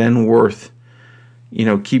 Is it then worth,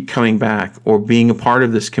 keep coming back or being a part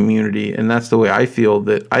of this community? And that's the way I feel,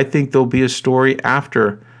 that I think there'll be a story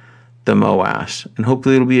after the MOAS. And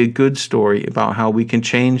hopefully it'll be a good story about how we can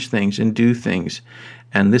change things and do things.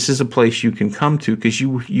 And this is a place you can come to because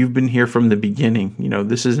you've been here from the beginning.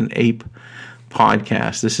 This is an APE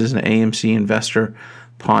podcast. This is an AMC Investor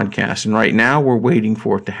podcast. And right now we're waiting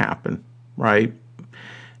for it to happen, right?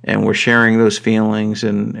 And we're sharing those feelings.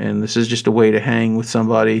 And this is just a way to hang with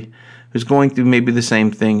somebody who's going through maybe the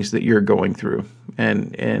same things that you're going through.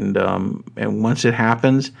 And once it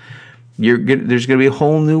happens, there's going to be a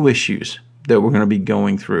whole new issues that we're going to be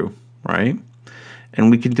going through, right? And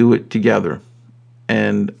we can do it together.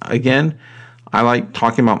 And again, I like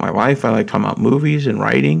talking about my life. I like talking about movies and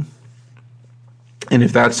writing. And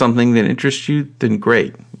if that's something that interests you, then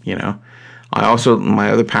great.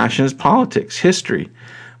 My other passion is politics, history,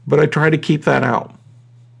 but I try to keep that out.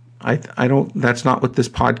 I don't. That's not what this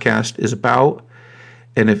podcast is about.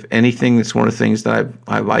 And if anything, that's one of the things that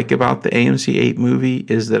I like about the AMC 8 movie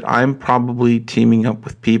is that I'm probably teaming up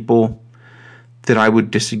with people that I would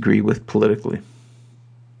disagree with politically.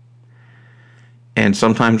 And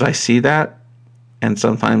sometimes I see that, and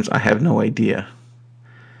sometimes I have no idea.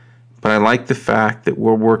 But I like the fact that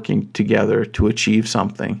we're working together to achieve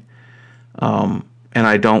something. And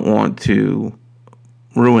I don't want to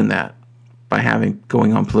ruin that by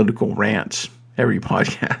going on political rants every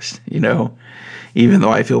podcast, even though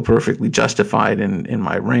I feel perfectly justified in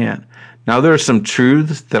my rant. Now, there are some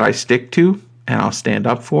truths that I stick to and I'll stand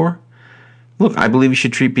up for. Look, I believe you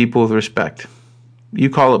should treat people with respect. You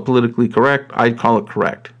call it politically correct, I'd call it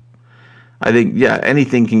correct. I think,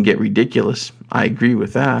 anything can get ridiculous. I agree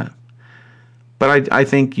with that. But I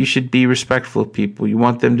think you should be respectful of people. You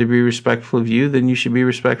want them to be respectful of you, then you should be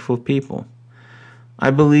respectful of people. I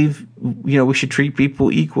believe, we should treat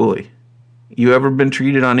people equally. You ever been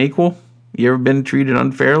treated unequal? You ever been treated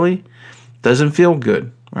unfairly? Doesn't feel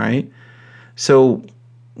good, right? So,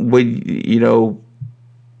 remember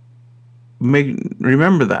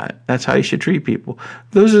that. That's how you should treat people.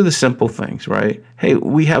 Those are the simple things, right? Hey,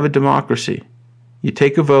 we have a democracy. You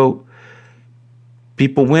take a vote,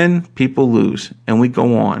 people win, people lose, and we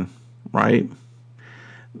go on, right?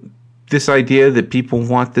 This idea that people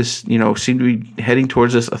want this, seem to be heading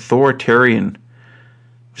towards this authoritarian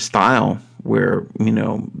style where,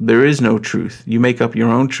 there is no truth. You make up your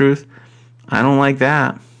own truth. I don't like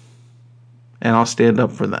that. And I'll stand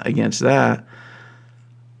up for that, against that.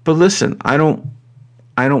 But listen, I don't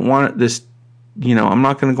want this, I'm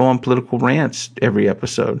not going to go on political rants every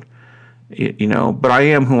episode, but I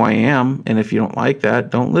am who I am. And if you don't like that,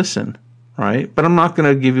 don't listen, right? But I'm not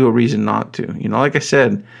going to give you a reason not to. Like I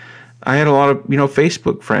said, I had a lot of,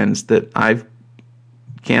 Facebook friends that I've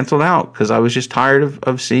canceled out because I was just tired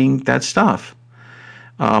of seeing that stuff.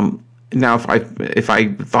 Now, if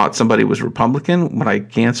I thought somebody was Republican, would I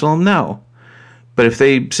cancel them? No. But if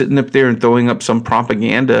they sitting up there and throwing up some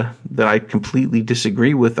propaganda that I completely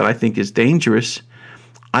disagree with, that I think is dangerous,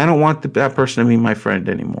 I don't want that person to be my friend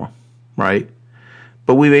anymore, right?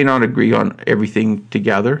 But we may not agree on everything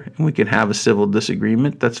together, and we can have a civil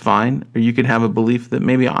disagreement. That's fine. Or you can have a belief that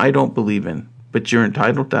maybe I don't believe in, but you're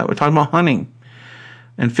entitled to that. We're talking about hunting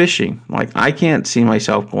and fishing. Like, I can't see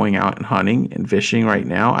myself going out and hunting and fishing right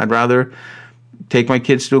now. I'd rather take my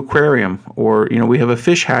kids to aquarium, or, we have a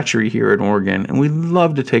fish hatchery here in Oregon, and we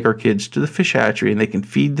love to take our kids to the fish hatchery, and they can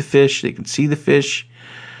feed the fish, they can see the fish,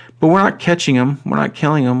 but we're not catching them, we're not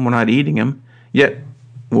killing them, we're not eating them. Yet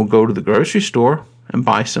we'll go to the grocery store and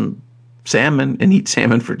buy some salmon and eat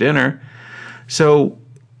salmon for dinner. So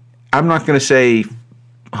I'm not going to say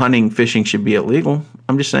hunting, fishing should be illegal.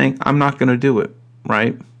 I'm just saying I'm not going to do it,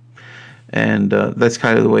 right? And that's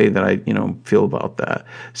kind of the way that I, feel about that.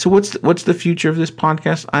 So what's the future of this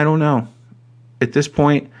podcast? I don't know. At this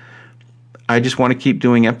point, I just want to keep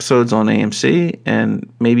doing episodes on AMC, and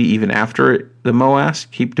maybe even after the MOAS,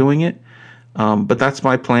 keep doing it. But that's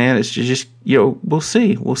my plan. Is to just, we'll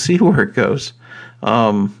see where it goes.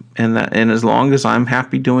 And as long as I'm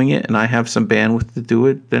happy doing it and I have some bandwidth to do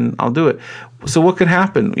it, then I'll do it. So what could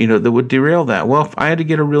happen, that would derail that? Well, if I had to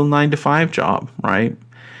get a real 9-to-5 job, right?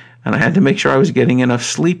 And I had to make sure I was getting enough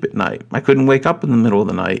sleep at night. I couldn't wake up in the middle of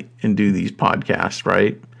the night and do these podcasts,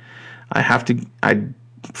 right?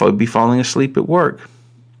 I'd be falling asleep at work.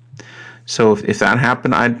 So if that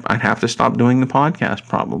happened, I'd have to stop doing the podcast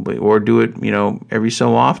probably, or do it, every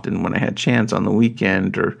so often when I had a chance on the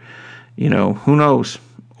weekend, or, who knows?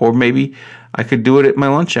 Or maybe I could do it at my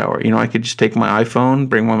lunch hour. I could just take my iPhone,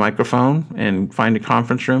 bring my microphone, and find a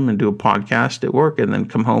conference room and do a podcast at work, and then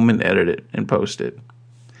come home and edit it and post it.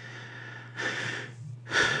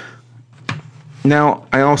 Now,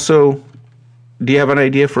 do you have an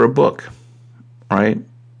idea for a book? Right?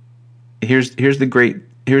 Here's the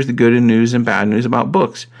good news and bad news about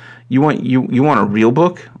books. You want a real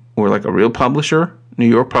book, or like a real publisher, New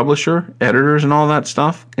York publisher, editors and all that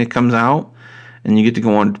stuff. It comes out and you get to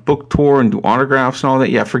go on book tour and do autographs and all that.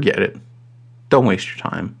 Yeah, forget it. Don't waste your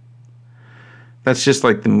time. That's just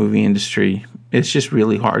like the movie industry. It's just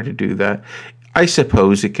really hard to do that. I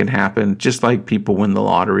suppose it can happen, just like people win the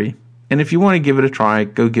lottery. And if you want to give it a try,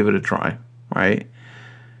 go give it a try, right?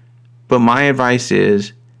 But my advice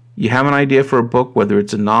is, you have an idea for a book, whether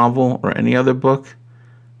it's a novel or any other book,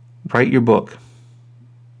 write your book.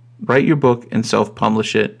 Write your book and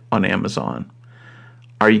self-publish it on Amazon.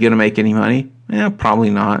 Are you going to make any money? Probably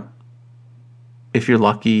not. If you're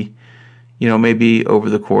lucky, maybe over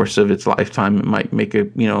the course of its lifetime, it might make a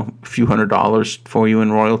few $100s for you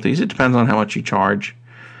in royalties. It depends on how much you charge.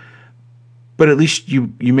 But at least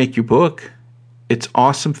you make your book. It's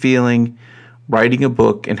awesome feeling writing a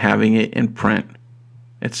book and having it in print.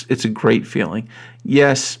 It's a great feeling.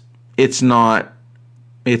 Yes, it's not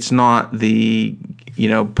the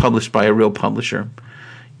published by a real publisher.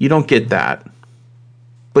 You don't get that.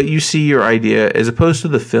 But you see your idea, as opposed to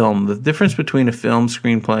the film. The difference between a film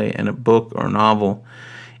screenplay and a book or novel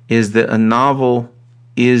is that a novel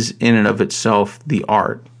is in and of itself the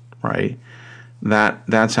art, right?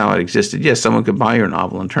 That's how it existed. Yes, someone could buy your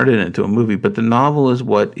novel and turn it into a movie, but the novel is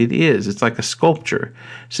what it is. It's like a sculpture.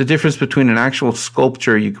 It's the difference between an actual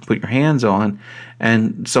sculpture you can put your hands on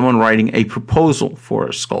and someone writing a proposal for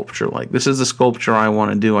a sculpture. Like, this is the sculpture I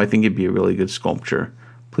want to do. I think it'd be a really good sculpture.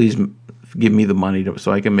 Please give me the money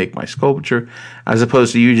so I can make my sculpture, as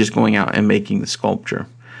opposed to you just going out and making the sculpture.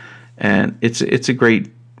 And it's a great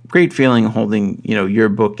feeling holding, your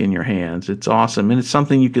book in your hands. It's awesome, and it's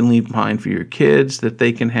something you can leave behind for your kids that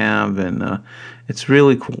they can have, and it's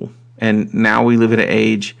really cool. And now we live at an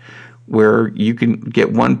age where you can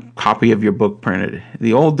get one copy of your book printed.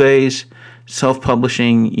 The old days,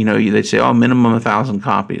 self-publishing, they'd say, minimum 1,000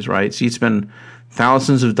 copies, right? So you'd spend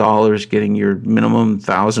thousands of dollars getting your minimum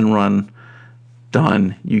 1,000 run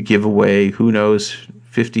done. You give away, who knows,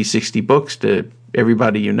 50, 60 books to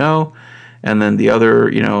everybody you know, and then the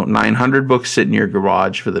other, 900 books sit in your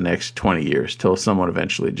garage for the next 20 years till someone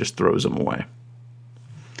eventually just throws them away.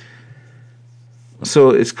 So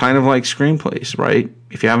it's kind of like screenplays, right?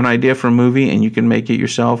 If you have an idea for a movie and you can make it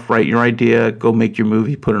yourself, write your idea, go make your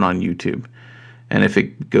movie, put it on YouTube. And if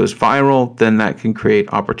it goes viral, then that can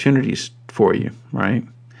create opportunities for you, right?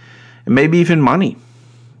 And maybe even money.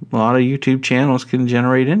 A lot of YouTube channels can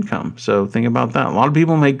generate income. So think about that. A lot of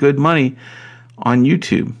people make good money on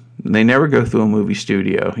YouTube. They never go through a movie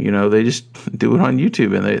studio. They just do it on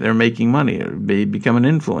YouTube, and they're making money. They become an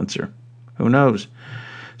influencer. Who knows?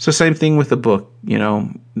 So same thing with the book.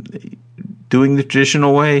 Doing the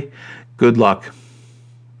traditional way, good luck.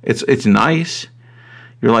 It's nice.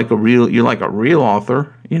 You're like a real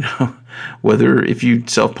author. Whether if you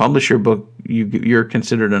self-publish your book, you're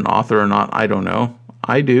considered an author or not, I don't know.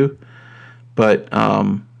 I do. But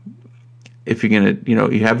if you're gonna,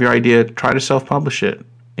 you have your idea, try to self-publish it.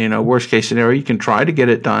 Worst case scenario, you can try to get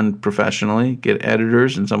it done professionally, get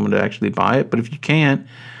editors and someone to actually buy it. But if you can't,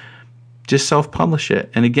 just self-publish it.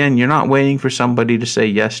 And again, you're not waiting for somebody to say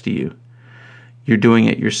yes to you. You're doing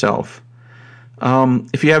it yourself.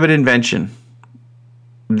 If you have an invention,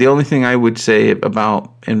 the only thing I would say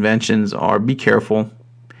about inventions are be careful,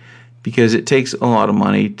 because it takes a lot of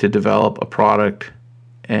money to develop a product,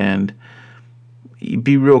 and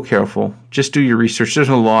be real careful. Just do your research. There's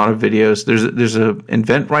a lot of videos. There's a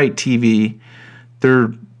InventRight TV.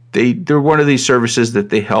 They're one of these services that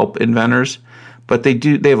they help inventors, but they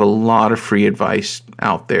have a lot of free advice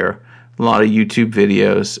out there, a lot of YouTube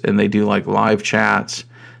videos, and they do like live chats.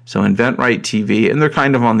 So InventRight TV, and they're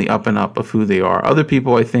kind of on the up and up of who they are. Other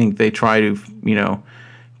people, I think, they try to,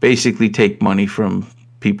 basically take money from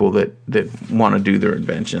people that want to do their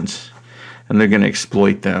inventions, and they're going to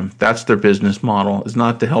exploit them. That's their business model. Is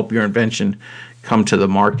not to help your invention come to the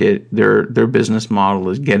market. Their business model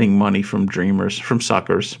is getting money from dreamers, from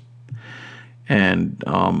suckers. And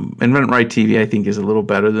InventRight TV, I think, is a little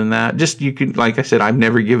better than that. Just, you can, like I said, I've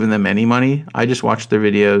never given them any money. I just watch their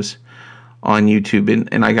videos on YouTube,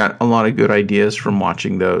 and I got a lot of good ideas from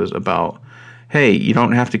watching those about, hey, you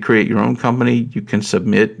don't have to create your own company. You can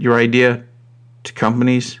submit your idea to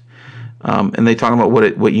companies. And they talk about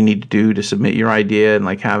what you need to do to submit your idea, and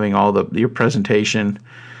like having all your presentation.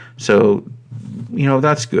 So,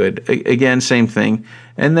 that's good. Again, same thing.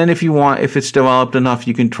 And then if it's developed enough,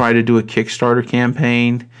 you can try to do a Kickstarter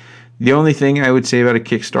campaign. The only thing I would say about a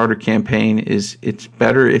Kickstarter campaign is it's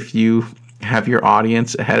better if you have your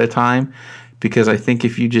audience ahead of time, because I think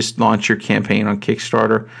if you just launch your campaign on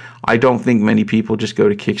Kickstarter, I don't think many people just go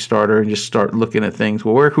to Kickstarter and just start looking at things.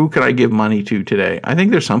 Well, who can I give money to today? I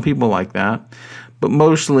think there's some people like that, but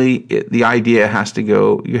mostly the idea has to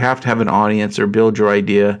go. You have to have an audience, or build your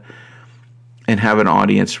idea and have an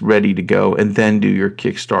audience ready to go, and then do your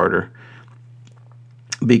Kickstarter.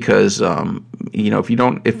 Because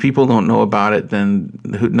if people don't know about it, then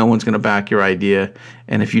no one's going to back your idea.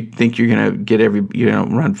 And if you think you're going to get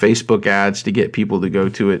run Facebook ads to get people to go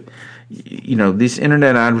to it, this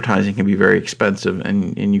internet advertising can be very expensive,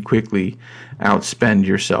 and you quickly outspend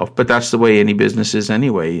yourself. But that's the way any business is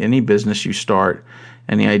anyway. Any business you start,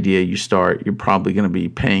 any idea you start, you're probably going to be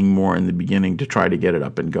paying more in the beginning to try to get it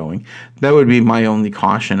up and going. That would be my only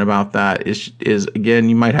caution about that is again,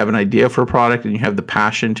 you might have an idea for a product and you have the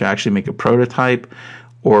passion to actually make a prototype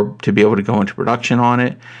or to be able to go into production on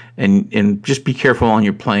it, and just be careful on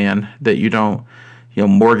your plan that you don't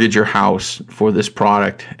mortgage your house for this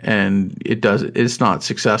product and it's not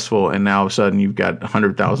successful, and now all of a sudden you've got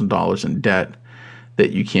 $100,000 in debt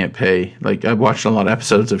that you can't pay. Like, I've watched a lot of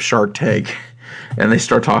episodes of Shark Tank, and they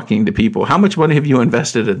start talking to people, how much money have you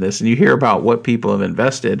invested in this? And you hear about what people have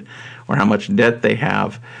invested or how much debt they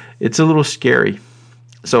have. It's a little scary.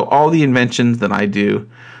 So all the inventions that I do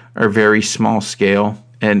are very small scale,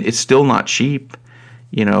 and it's still not cheap.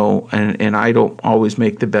 and I don't always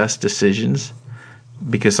make the best decisions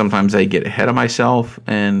because sometimes I get ahead of myself,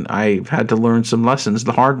 and I've had to learn some lessons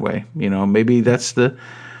the hard way. Maybe that's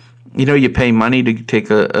you pay money to take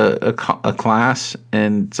a class,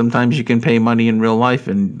 and sometimes you can pay money in real life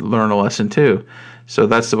and learn a lesson too. So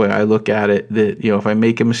that's the way I look at it, that, if I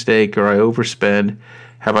make a mistake or I overspend,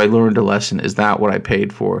 have I learned a lesson? Is that what I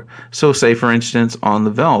paid for? So say, for instance, on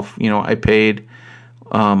the Velf, I paid,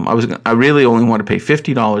 I really only want to pay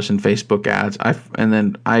 $50 in Facebook ads. And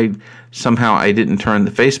then I didn't turn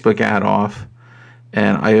the Facebook ad off,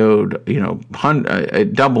 and I owed, I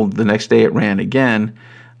doubled the next day it ran again.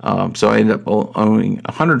 So I ended up owing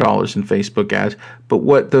 $100 in Facebook ads. But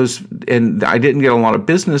and I didn't get a lot of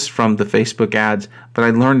business from the Facebook ads, but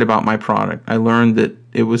I learned about my product. I learned that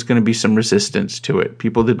it was going to be some resistance to it.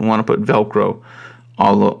 People didn't want to put Velcro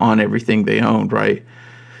all on everything they owned, right?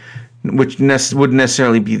 Which wouldn't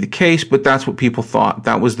necessarily be the case, but that's what people thought.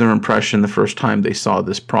 That was their impression the first time they saw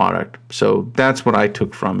this product. So that's what I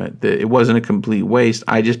took from it. That it wasn't a complete waste.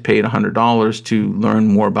 I just paid $100 to learn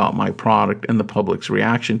more about my product and the public's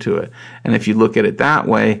reaction to it. And if you look at it that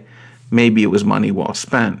way, maybe it was money well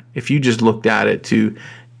spent. If you just looked at it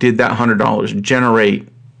did that $100 generate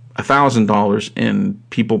 $1,000 in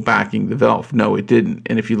people backing the Velf? No, it didn't.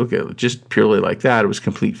 And if you look at it just purely like that, it was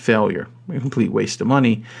complete failure, a complete waste of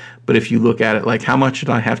money. But if you look at it like, how much did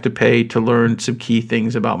I have to pay to learn some key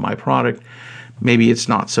things about my product? Maybe it's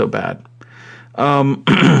not so bad.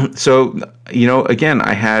 So, again,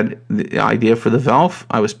 I had the idea for the Velf.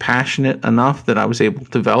 I was passionate enough that I was able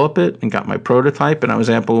to develop it and got my prototype, and I was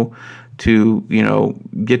able to,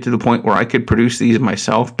 get to the point where I could produce these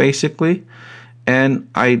myself, basically. And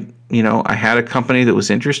I had a company that was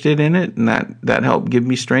interested in it, and that helped give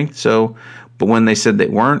me strength. So, but when they said they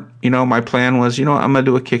weren't, my plan was, I'm going to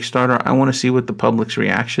do a Kickstarter. I want to see what the public's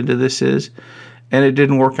reaction to this is. And it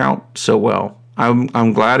didn't work out so well.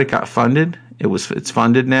 I'm glad it got funded. It's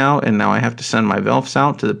funded now, and now I have to send my Velfs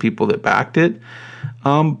out to the people that backed it.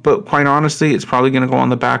 But quite honestly, it's probably going to go on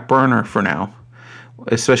the back burner for now,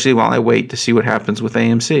 especially while I wait to see what happens with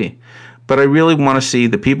AMC. But I really want to see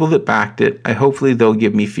the people that backed it. Hopefully they'll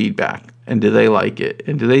give me feedback. And do they like it?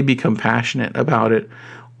 And do they become passionate about it?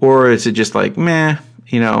 Or is it just like, meh,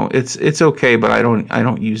 it's okay, but I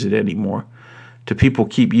don't use it anymore. Do people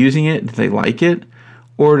keep using it? Do they like it?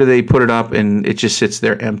 Or do they put it up and it just sits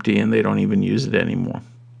there empty and they don't even use it anymore?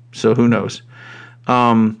 So who knows?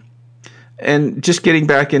 And just getting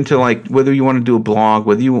back into like whether you want to do a blog,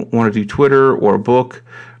 whether you want to do Twitter or a book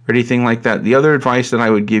or anything like that, the other advice that I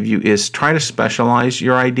would give you is try to specialize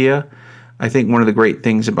your idea. I think one of the great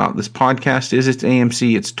things about this podcast is it's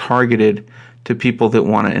AMC. It's targeted to people that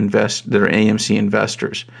want to invest, that are AMC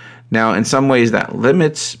investors. Now, in some ways that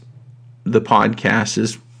limits the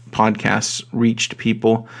podcasts reach to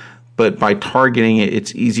people, but by targeting it,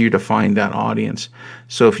 it's easier to find that audience.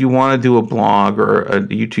 So if you want to do a blog or a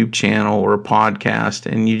YouTube channel or a podcast,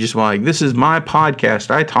 and you just want, like, this is my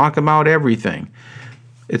podcast, I talk about everything,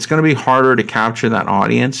 it's going to be harder to capture that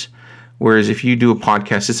audience. Whereas if you do a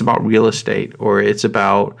podcast, it's about real estate, or it's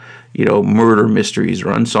about, murder mysteries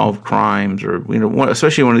or unsolved crimes, or,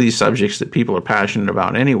 especially one of these subjects that people are passionate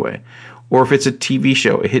about anyway. Or if it's a TV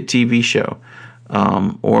show, a hit TV show,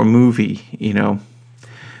 or a movie,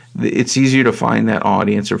 it's easier to find that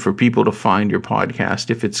audience, or for people to find your podcast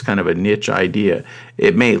if it's kind of a niche idea.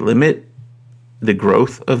 It may limit the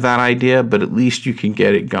growth of that idea, but at least you can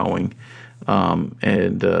get it going.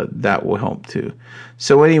 And that will help too.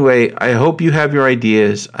 So anyway, I hope you have your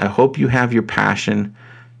ideas. I hope you have your passion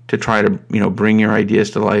to try to, bring your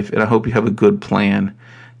ideas to life. And I hope you have a good plan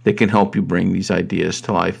that can help you bring these ideas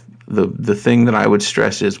to life. The thing that I would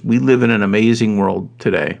stress is we live in an amazing world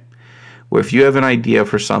today where if you have an idea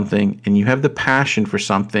for something and you have the passion for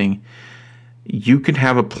something, you can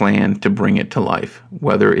have a plan to bring it to life,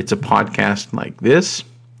 whether it's a podcast like this,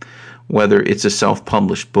 whether it's a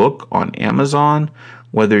self-published book on Amazon,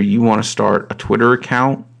 whether you want to start a Twitter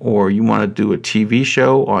account, or you want to do a TV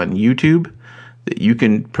show on YouTube that you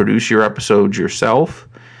can produce your episodes yourself.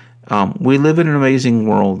 We live in an amazing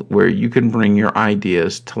world where you can bring your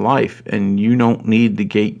ideas to life, and you don't need the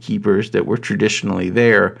gatekeepers that were traditionally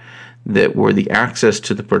there, that were the access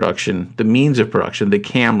to the production, the means of production, the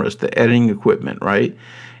cameras, the editing equipment, right?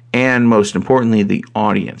 And most importantly, the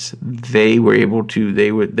audience. They were able to,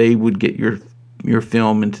 they would get your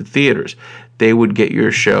film into theaters. They would get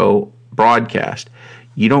your show broadcast.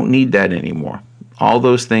 You don't need that anymore. All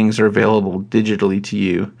those things are available digitally to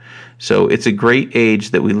you. So it's a great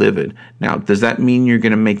age that we live in. Now, does that mean you're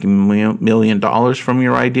going to make $1 million from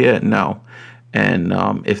your idea? No. And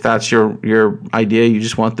if that's your idea, you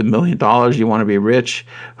just want the $1 million, you want to be rich,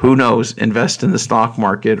 who knows, invest in the stock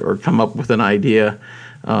market or come up with an idea,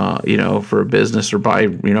 for a business,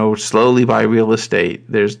 or slowly buy real estate.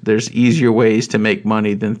 There's easier ways to make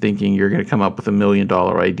money than thinking you're going to come up with $1 million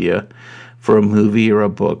idea for a movie or a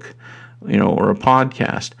book, or a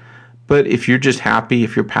podcast. But if you're just happy,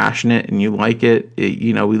 if you're passionate and you like it,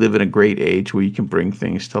 we live in a great age where you can bring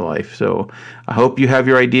things to life. So I hope you have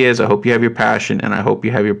your ideas. I hope you have your passion, and I hope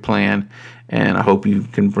you have your plan, and I hope you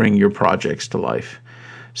can bring your projects to life.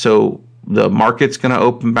 So the market's going to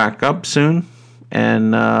open back up soon,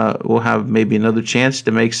 and we'll have maybe another chance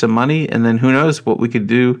to make some money. And then who knows what we could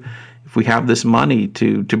do if we have this money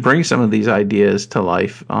to bring some of these ideas to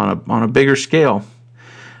life on a bigger scale.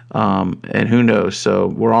 And who knows? So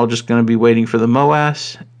we're all just going to be waiting for the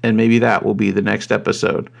MOAS, and maybe that will be the next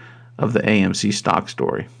episode of the AMC Stock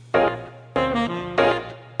Story.